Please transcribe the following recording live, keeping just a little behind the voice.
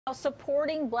How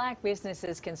supporting black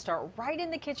businesses can start right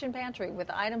in the kitchen pantry with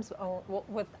items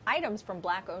from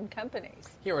black-owned companies.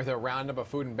 Here with a roundup of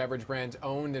food and beverage brands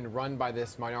owned and run by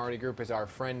this minority group is our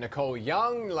friend Nicole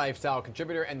Young, lifestyle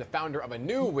contributor and the founder of a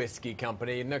new whiskey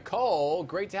company. Nicole,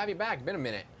 great to have you back. Been a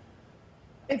minute.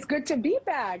 It's good to be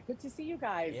back. Good to see you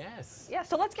guys. Yes. Yeah,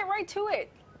 so let's get right to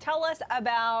it. Tell us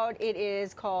about, it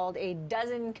is called A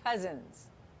Dozen Cousins.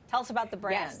 Tell us about the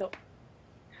brand. Yeah,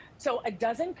 so A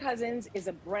Dozen Cousins is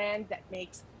a brand that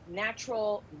makes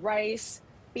natural rice,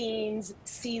 beans,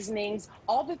 seasonings.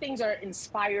 All the things are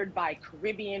inspired by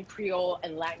Caribbean, Creole,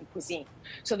 and Latin cuisine.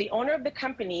 So the owner of the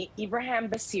company, Ibrahim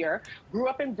Basir, grew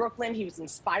up in Brooklyn. He was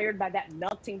inspired by that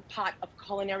melting pot of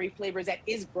culinary flavors that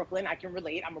is Brooklyn. I can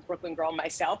relate. I'm a Brooklyn girl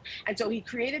myself. And so he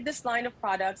created this line of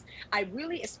products. I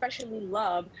really especially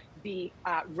love the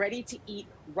ready-to-eat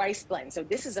rice blend. So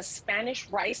this is a Spanish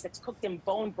rice that's cooked in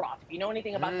bone broth. If you know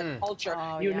anything about the culture,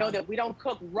 you know that we don't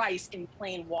cook rice in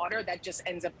plain water. That just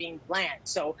ends up being bland.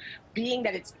 So being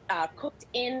that it's cooked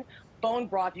in bone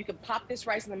broth, you can pop this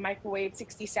rice in the microwave,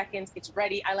 60 seconds, it's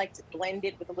ready. I like to blend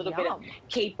it with a little bit of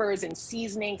capers and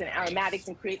seasonings and aromatics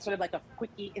and create sort of like a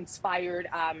quickie-inspired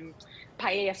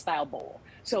paella-style bowl.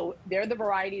 So they're the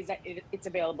varieties that it's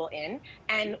available in.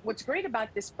 And what's great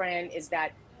about this brand is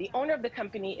that the owner of the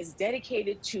company is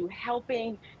dedicated to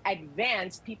helping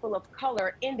advance people of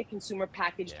color in the consumer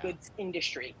packaged goods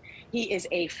industry. He is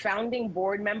a founding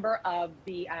board member of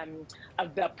the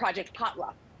Project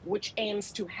Potluck, which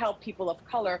aims to help people of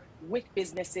color with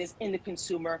businesses in the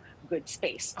consumer goods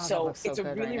space. So it's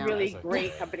a really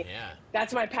great company.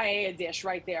 That's my paella dish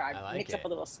right there. I mix up a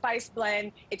little spice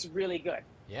blend. It's really good.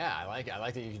 Yeah, I like it. I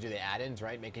like that you can do the add-ins,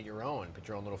 right? Make it your own, put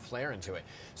your own little flair into it.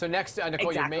 So next,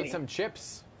 Nicole, you made some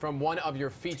chips from one of your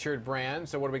featured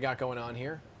brands. So what do we got going on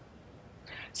here?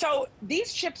 So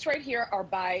these chips right here are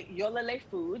by Yolele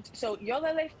Foods. So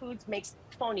Yolele Foods makes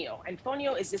fonio, and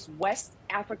fonio is this West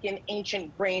African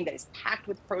ancient grain that is packed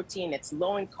with protein. It's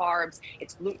low in carbs,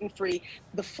 it's gluten-free.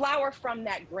 The flour from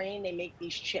that grain, they make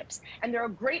these chips. And they're a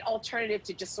great alternative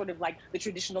to just sort of like the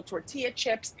traditional tortilla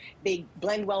chips. They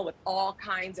blend well with all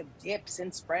kinds of dips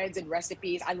and spreads and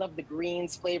recipes. I love the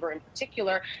greens flavor in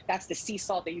particular. That's the sea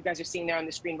salt that you guys are seeing there on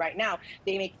the screen right now.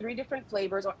 They make 3 different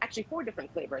flavors, or actually 4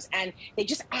 different flavors, and they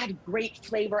just add great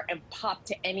flavor and pop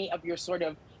to any of your sort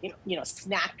of,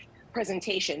 snack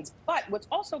presentations. But what's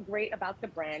also great about the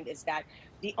brand is that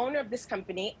the owner of this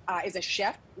company is a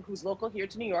chef who's local here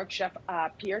to New York, Chef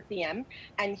Pierre Thiem,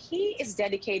 and he is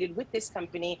dedicated with this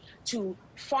company to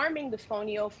farming the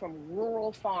fonio from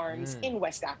rural farms in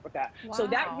West Africa. Wow. So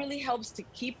that really helps to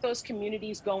keep those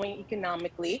communities going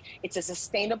economically. It's a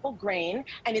sustainable grain,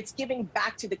 and it's giving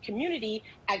back to the community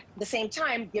at the same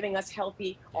time, giving us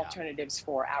healthy alternatives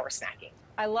for our snacking.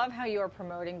 I love how you're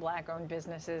promoting Black-owned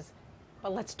businesses,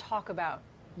 but let's talk about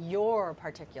your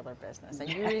particular business. And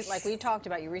you, like we talked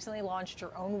about, you recently launched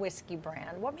your own whiskey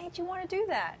brand. What made you want to do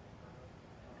that?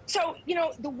 So,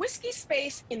 the whiskey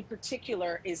space in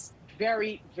particular is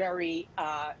very, very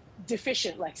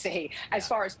deficient, let's say, as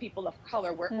far as people of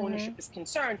color, where ownership is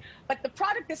concerned. But the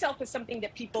product itself is something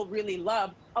that people really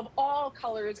love, of all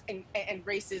colors and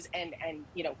races and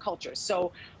cultures.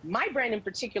 So my brand in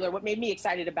particular, what made me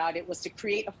excited about it was to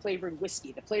create a flavored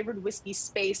whiskey. The flavored whiskey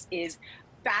space is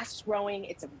fast growing.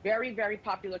 It's a very, very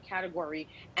popular category,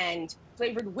 and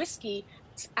flavored whiskey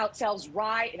outsells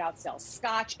rye, it outsells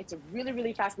scotch. It's a really,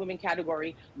 really fast moving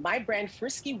category. My brand,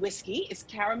 Frisky Whiskey, is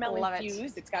caramel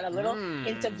infused. It's got a little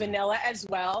hint of vanilla as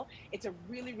well. It's a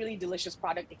really, really delicious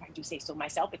product, if I do say so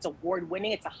myself. It's award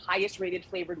winning. It's the highest rated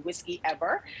flavored whiskey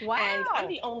ever. Wow. And I'm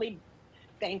the only,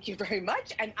 thank you very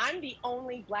much. And I'm the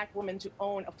only Black woman to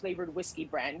own a flavored whiskey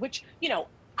brand, which,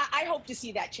 I hope to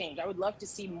see that change. I would love to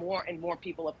see more and more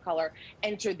people of color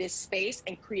enter this space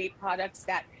and create products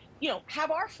that, have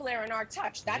our flair and our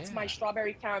touch. That's my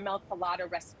strawberry caramel colada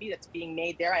recipe that's being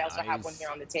made there. I also have one here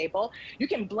on the table. You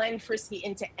can blend Frisky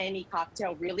into any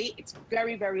cocktail, really. It's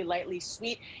very, very lightly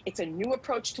sweet. It's a new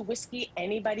approach to whiskey.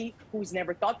 Anybody who's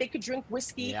never thought they could drink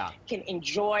whiskey can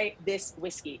enjoy this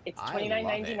whiskey. It's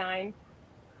 $29.99.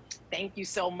 Thank you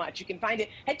so much. You can find it.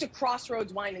 Head to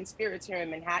Crossroads Wine and Spirits here in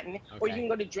Manhattan, or you can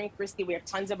go to Drink Frisky. We have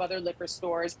tons of other liquor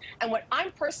stores. And what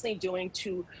I'm personally doing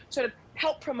to sort of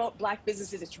help promote Black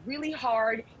businesses, it's really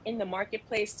hard in the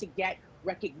marketplace to get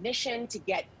recognition, to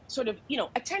get sort of,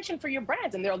 attention for your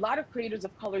brands. And there are a lot of creators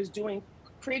of color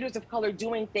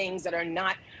doing things that are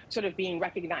not sort of being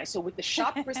recognized. So with the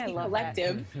Shop Frisky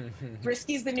Collective,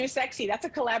 Frisky's the new sexy. That's a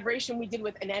collaboration we did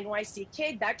with an NYC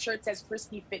kid. That shirt says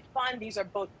Frisky Fit Fun. These are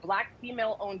both Black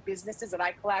female-owned businesses that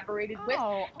I collaborated with.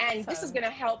 And this is going to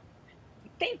help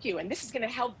Thank you. And this is going to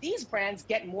help these brands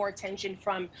get more attention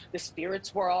from the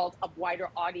spirits world, a wider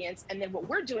audience. And then what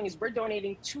we're doing is we're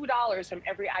donating $2 from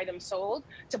every item sold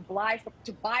to buy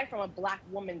from a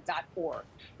blackwoman.org,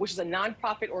 which is a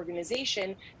nonprofit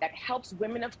organization that helps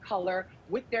women of color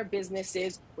with their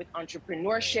businesses, with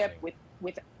entrepreneurship, with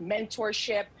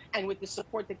mentorship, and with the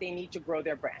support that they need to grow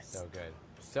their brands. So good.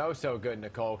 So good,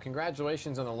 Nicole.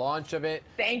 Congratulations on the launch of it.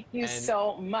 Thank you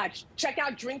so much. Check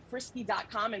out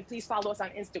drinkfrisky.com and please follow us on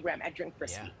Instagram at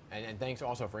drinkfrisky. Yeah, and thanks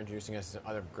also for introducing us to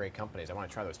other great companies. I want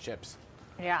to try those chips.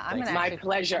 Yeah, I'm gonna My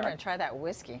pleasure. I'm gonna try that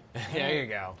whiskey. There you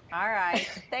go. All right.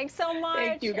 Thanks so much.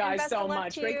 Thank you and guys best so of luck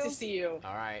much. to Great you. to see you.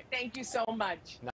 All right. Thank you so much.